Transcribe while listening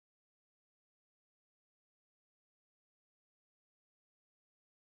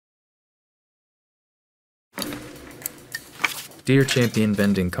Dear Champion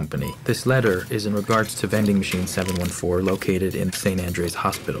Vending Company, this letter is in regards to vending machine 714 located in St. Andre's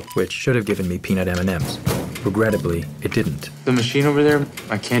Hospital, which should have given me peanut M&Ms. Regrettably, it didn't. The machine over there,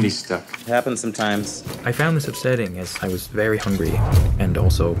 my candy's stuck. It happens sometimes. I found this upsetting as I was very hungry, and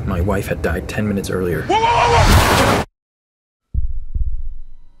also my wife had died 10 minutes earlier.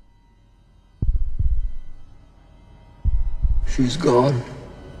 She's gone.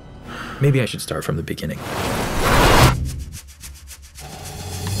 Maybe I should start from the beginning.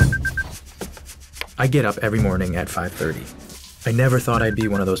 I get up every morning at 5:30. I never thought I'd be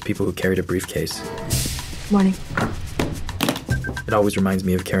one of those people who carried a briefcase. Morning. It always reminds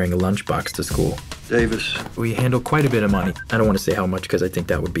me of carrying a lunchbox to school. Davis. We handle quite a bit of money. I don't want to say how much because I think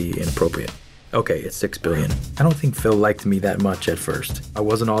that would be inappropriate. Okay, it's $6 billion. I don't think Phil liked me that much at first. I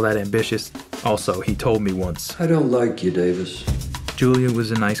wasn't all that ambitious. Also, he told me once. I don't like you, Davis. Julia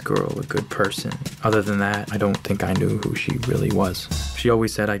was a nice girl, a good person. Other than that, I don't think I knew who she really was. She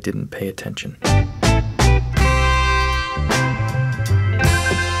always said I didn't pay attention.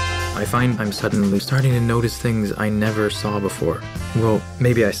 I find I'm suddenly starting to notice things I never saw before. Well,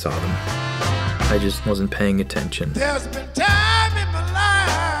 maybe I saw them. I just wasn't paying attention. There's been time in my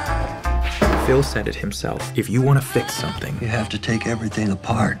life. Phil said it himself. If you want to fix something, You have to take everything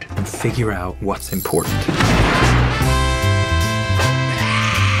apart. and figure out what's important.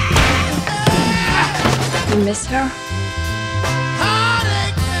 You miss her?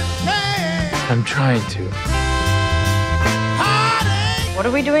 Heartache and pain. I'm trying to. Heartache, What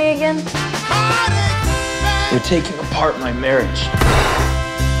are we doing again? heartache, You're taking apart my marriage.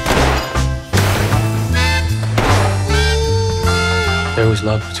 There was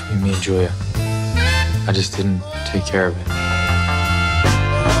love between me and Julia. I just didn't take care of it.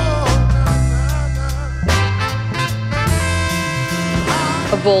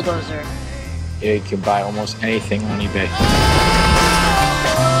 A bulldozer. Yeah, you can buy almost anything on eBay.